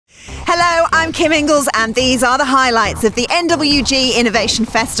I'm Kim Ingalls and these are the highlights of the NWG Innovation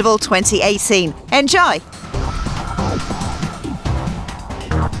Festival 2018. Enjoy!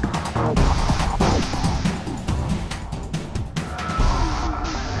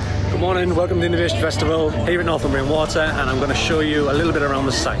 Good morning, welcome to the Innovation Festival here at Northumbrian Water, and I'm going to show you a little bit around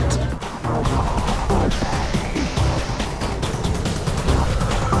the site.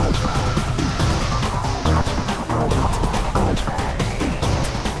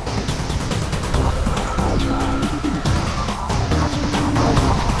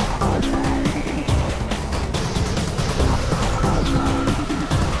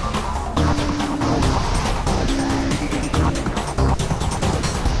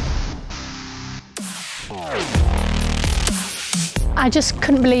 I just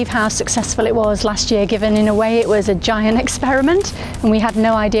couldn't believe how successful it was last year, given in a way it was a giant experiment and we had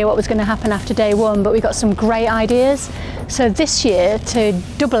no idea what was going to happen after day one, but we got some great ideas. So this year, to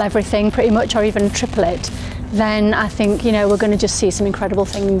double everything pretty much, or even triple it, then I think, you know, we're going to just see some incredible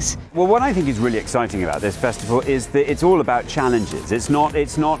things. Well, what I think is really exciting about this festival is that it's all about challenges. It's not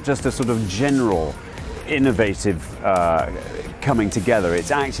just a sort of general innovative coming together.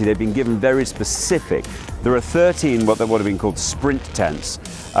 It's actually, they've been given very specific. There are 13 what have been called sprint tents,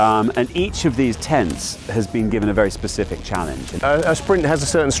 and each of these tents has been given a very specific challenge. A sprint has a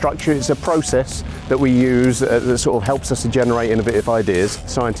certain structure. It's a process that we use that sort of helps us to generate innovative ideas.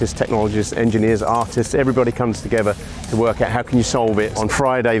 Scientists, technologists, engineers, artists, everybody comes together to work out how can you solve it. On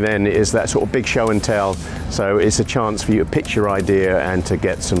Friday then is that sort of big show and tell, so it's a chance for you to pitch your idea and to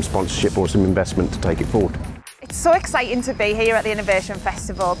get some sponsorship or some investment to take it forward. It's so exciting to be here at the Innovation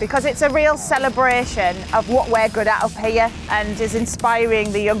Festival because it's a real celebration of what we're good at up here and is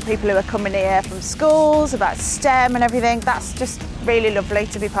inspiring the young people who are coming here from schools about STEM and everything. That's just really lovely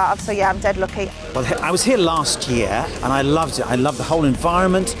to be part of, so yeah, I'm dead lucky. Well, I was here last year and I loved it. I love the whole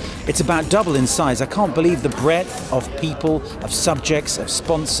environment. It's about double in size. I can't believe the breadth of people, of subjects, of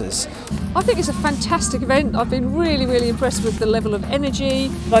sponsors. I think it's a fantastic event. I've been really impressed with the level of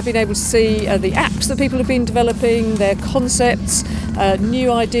energy. I've been able to see the apps that people have been developing, their concepts,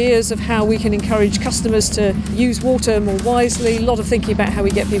 new ideas of how we can encourage customers to use water more wisely. A lot of thinking about how we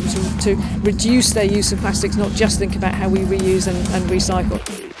get people to reduce their use of plastics, not just think about how we reuse and recycle.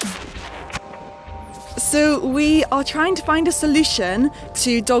 So we are trying to find a solution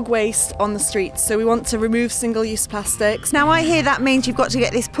to dog waste on the streets. So we want to remove single-use plastics. Now I hear that means you've got to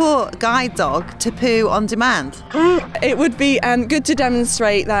get this poor guide dog to poo on demand. It would be good to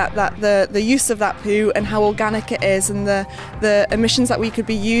demonstrate that the use of that poo and how organic it is, and the emissions that we could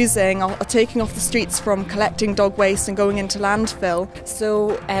be using are taking off the streets from collecting dog waste and going into landfill.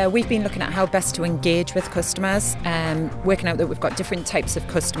 So we've been looking at how best to engage with customers, working out that we've got different types of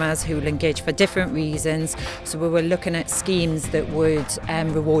customers who will engage for different reasons. So we were looking at schemes that would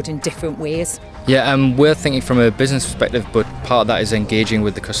reward in different ways. Yeah, we're thinking from a business perspective, but part of that is engaging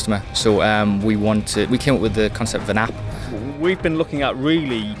with the customer. So we came up with the concept of an app. We've been looking at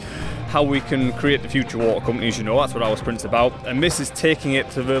really how we can create the future water companies, you know, that's what our sprint's about, and this is taking it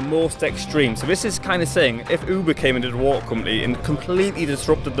to the most extreme. So this is kind of saying, if Uber came into the water company and completely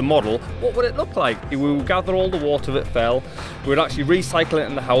disrupted the model, what would it look like? We would gather all the water that fell, we would actually recycle it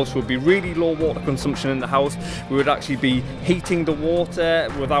in the house, would be really low water consumption in the house, we would actually be heating the water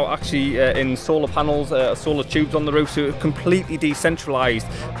without actually in solar panels, solar tubes on the roof, so it's completely decentralised,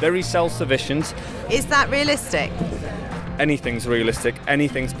 very self-sufficient. Is that realistic? Anything's realistic,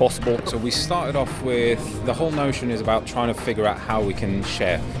 anything's possible. So we started off with, the whole notion is about trying to figure out how we can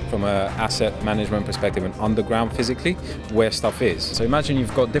share from an asset management perspective and underground physically where stuff is. So imagine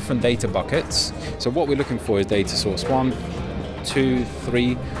you've got different data buckets. So what we're looking for is data source 1, 2,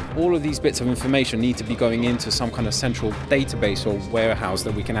 3. All of these bits of information need to be going into some kind of central database or warehouse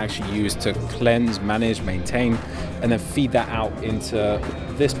that we can actually use to cleanse, manage, maintain, and then feed that out into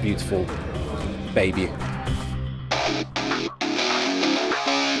this beautiful baby.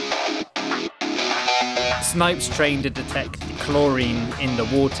 Snipes trained to detect chlorine in the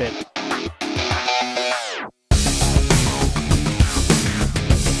water.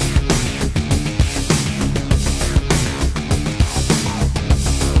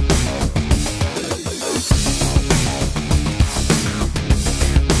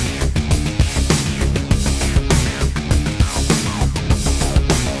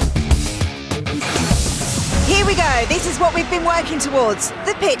 Here we go, this is what we've been working towards,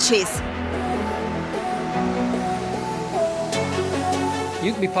 the pitches.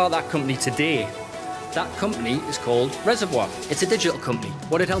 You can be part of that company today. That company is called Reservoir. It's a digital company.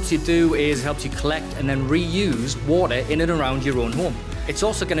 What it helps you do is it helps you collect and then reuse water in and around your own home. It's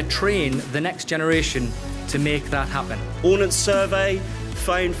also going to train the next generation to make that happen. Ordnance survey,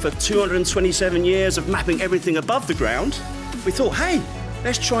 famed for 227 years of mapping everything above the ground, we thought, hey,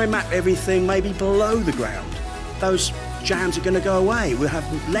 let's try and map everything maybe below the ground. Those jams are going to go away. We'll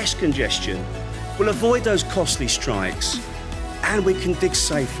have less congestion. We'll avoid those costly strikes, and we can dig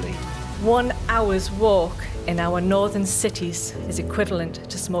safely. 1 hour's walk in our northern cities is equivalent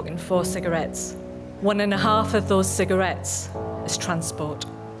to smoking 4 cigarettes. 1.5 of those cigarettes is transport.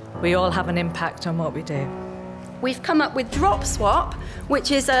 We all have an impact on what we do. We've come up with Drop Swap, which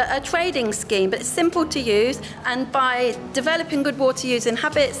is a trading scheme, but it's simple to use, and by developing good water using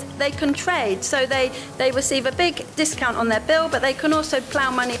habits, they can trade. So they receive a big discount on their bill, but they can also plough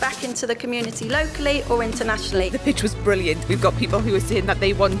money back into the community locally or internationally. The pitch was brilliant. We've got people who are saying that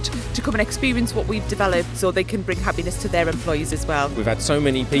they want to come and experience what we've developed so they can bring happiness to their employees as well. We've had so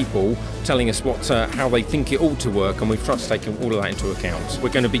many people telling us how they think it ought to work, and we've tried to take all of that into account. We're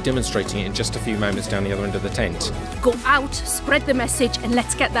going to be demonstrating it in just a few moments down the other end of the tent. Go out, spread the message, and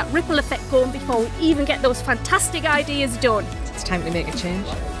let's get that ripple effect going before we even get those fantastic ideas done. It's time to make a change.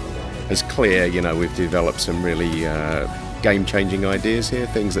 It's clear, we've developed some really game-changing ideas here,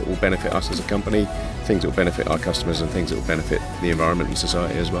 things that will benefit us as a company, things that will benefit our customers, and things that will benefit the environment and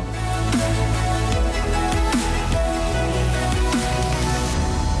society as well.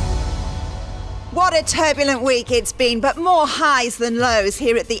 What a turbulent week it's been, but more highs than lows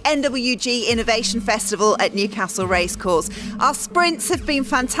here at the NWG Innovation Festival at Newcastle Racecourse. Our sprints have been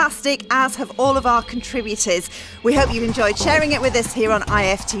fantastic, as have all of our contributors. We hope you've enjoyed sharing it with us here on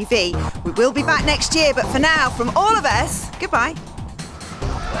IFTV. We will be back next year, but for now, from all of us, goodbye.